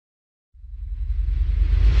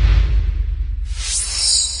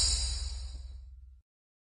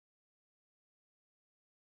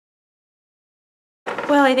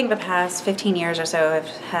Well, I think the past 15 years or so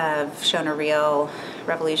have shown a real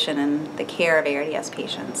revolution in the care of ARDS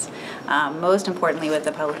patients. Most importantly with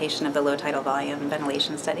the publication of the low tidal volume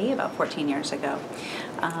ventilation study about 14 years ago.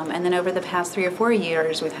 And then over the past 3 or 4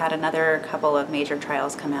 years, we've had another couple of major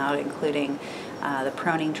trials come out, including the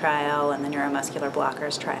proning trial and the neuromuscular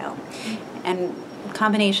blockers trial. And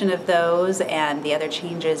combination of those and the other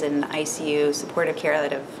changes in ICU supportive care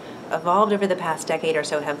that have evolved over the past decade or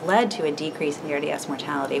so have led to a decrease in ARDS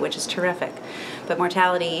mortality, which is terrific. But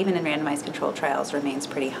mortality, even in randomized controlled trials, remains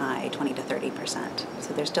pretty high, 20 to 30%.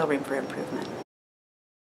 So there's still room for improvement.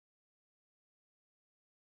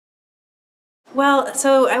 Well,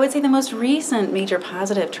 so I would say the most recent major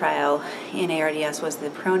positive trial in ARDS was the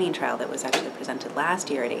proning trial that was actually presented last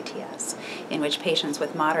year at ATS, in which patients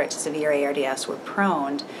with moderate to severe ARDS were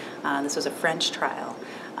proned. This was a French trial,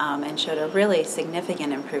 and showed a really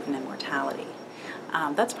significant improvement in mortality.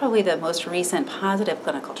 That's probably the most recent positive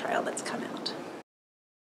clinical trial that's come out.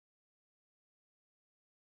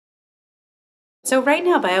 So right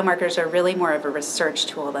now, biomarkers are really more of a research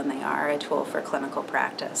tool than they are a tool for clinical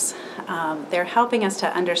practice. They're helping us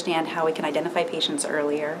to understand how we can identify patients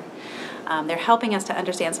earlier. They're helping us to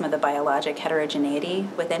understand some of the biologic heterogeneity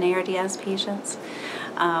within ARDS patients.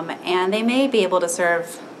 And they may be able to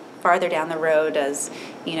serve farther down the road as,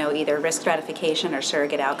 either risk stratification or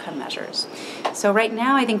surrogate outcome measures. So right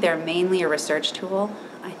now, I think they're mainly a research tool.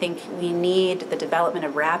 I think we need the development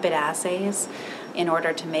of rapid assays in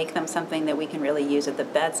order to make them something that we can really use at the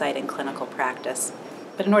bedside in clinical practice.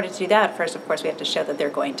 But in order to do that, first, of course, we have to show that they're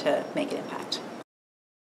going to make an impact.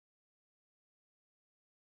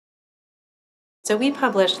 So we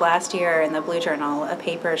published last year in the Blue Journal a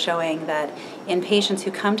paper showing that in patients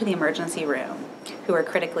who come to the emergency room who are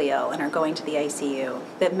critically ill and are going to the ICU,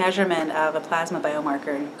 that measurement of a plasma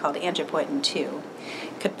biomarker called angiopoietin-2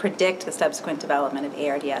 could predict the subsequent development of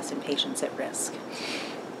ARDS in patients at risk.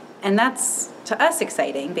 And that's, to us,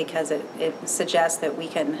 exciting because it suggests that we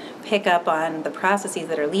can pick up on the processes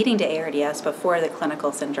that are leading to ARDS before the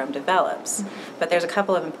clinical syndrome develops. But there's a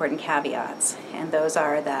couple of important caveats, and those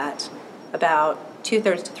are that about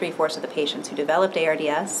 2/3 to 3/4 of the patients who developed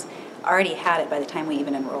ARDS already had it by the time we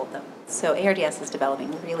even enrolled them. So ARDS is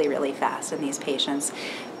developing really, really fast in these patients.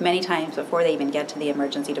 Many times before they even get to the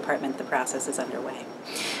emergency department, the process is underway.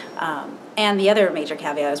 And the other major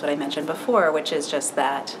caveat is what I mentioned before, which is just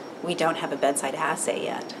that we don't have a bedside assay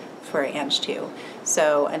yet for Ang2.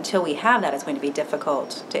 So until we have that, it's going to be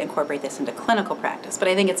difficult to incorporate this into clinical practice. But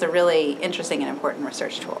I think it's a really interesting and important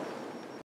research tool.